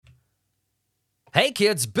Hey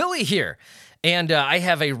kids, Billy here. And I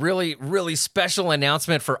have a really, really special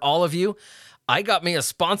announcement for all of you. I got me a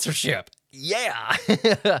sponsorship. Yeah.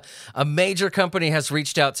 A major company has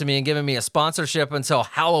reached out to me and given me a sponsorship until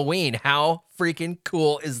Halloween. How freaking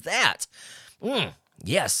cool is that?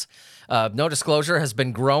 Yes. No Disclosure has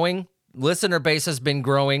been growing. Listener base has been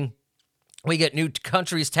growing. We get new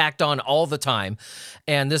countries tacked on all the time.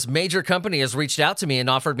 And this major company has reached out to me and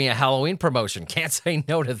offered me a Halloween promotion. Can't say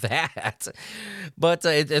no to that. But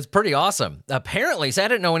it's pretty awesome. Apparently, so I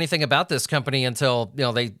didn't know anything about this company until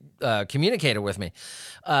they communicated with me.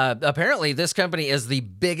 Apparently, this company is the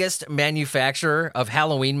biggest manufacturer of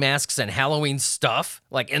Halloween masks and Halloween stuff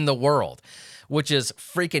in the world, which is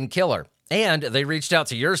freaking killer. And they reached out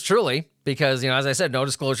to yours truly because, as I said, No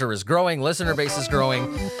Disclosure is growing, listener base is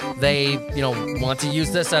growing. They, want to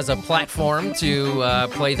use this as a platform to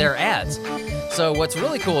play their ads. So what's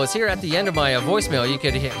really cool is here at the end of my voicemail, you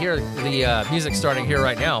could hear the music starting here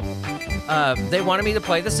right now. They wanted me to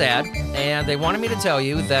play this ad, and they wanted me to tell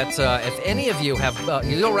you that if any of you have,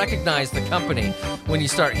 you'll recognize the company when you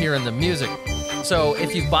start hearing the music. So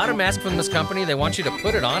if you've bought a mask from this company, they want you to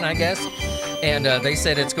put it on, I guess. And they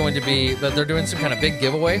said it's going to be, they're doing some kind of big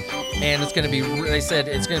giveaway. And it's going to be, they said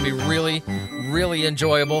it's going to be really, really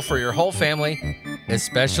enjoyable for your whole family,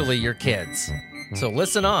 especially your kids. So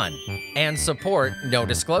listen on and support No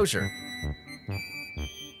Disclosure.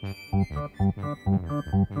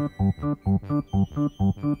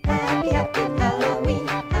 Happy, happy Halloween,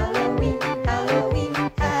 Halloween, Halloween.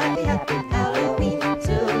 Happy, happy Halloween,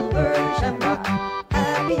 Silver Shamrock.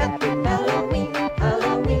 Happy, happy Halloween,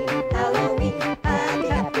 Halloween, Halloween. Happy,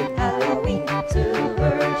 happy Halloween,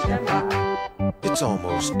 Silver Shamrock. It's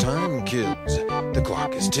almost time, kids. The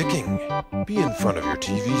clock is ticking. Be in front of your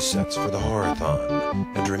TV sets for the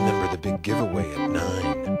Horathon. And remember the big giveaway at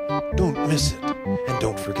 9. Don't miss it. And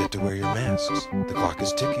don't forget to wear your masks. The clock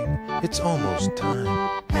is ticking. It's almost time.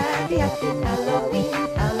 Happy, happy Halloween,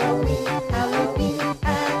 Halloween, Halloween.